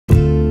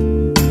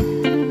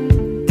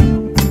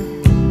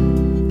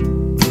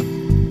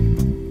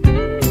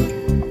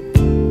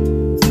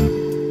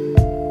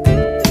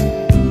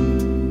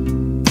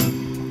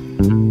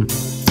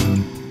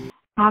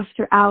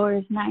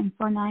AfterHours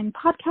 949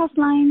 podcast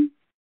line.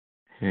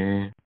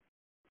 Hey.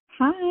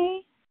 Hi.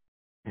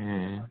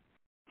 Hey.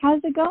 How's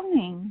it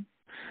going?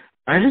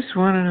 I just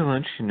wanted to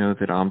let you know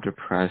that I'm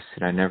depressed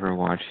and I never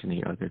watch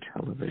any other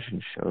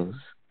television shows.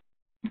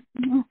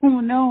 Oh,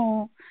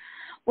 no.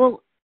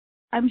 Well,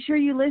 I'm sure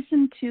you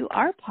listen to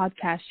our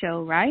podcast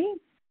show, right?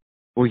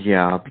 Well,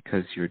 yeah,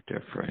 because you're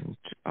different.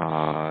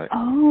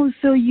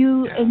 So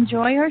you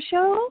enjoy our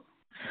show?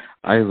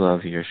 I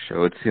love your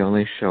show. It's the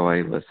only show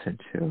I listen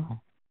to.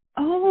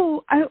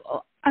 Oh,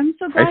 I'm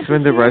so glad to hear that. I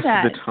spend the rest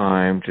of the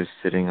time just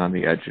sitting on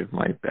the edge of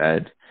my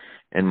bed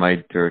in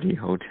my dirty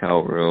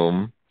hotel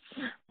room,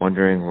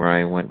 wondering where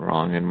I went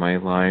wrong in my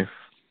life.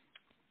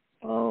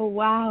 Oh,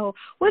 wow.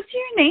 What's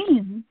your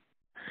name?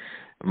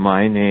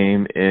 My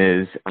name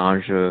is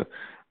Anjanue.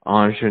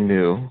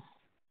 Anjanue.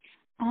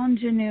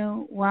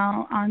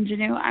 Well,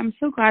 Anjanue, I'm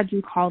so glad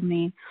you called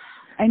me.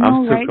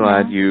 I'm so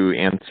glad you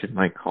answered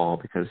my call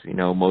because,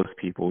 most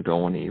people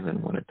don't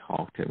even want to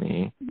talk to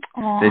me.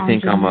 They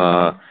think I'm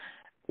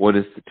what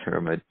is the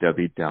term, a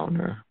Debbie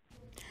Downer.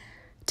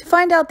 To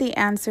find out the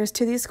answers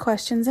to these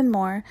questions and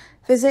more,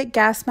 visit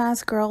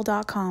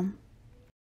GasmaskGirl.com.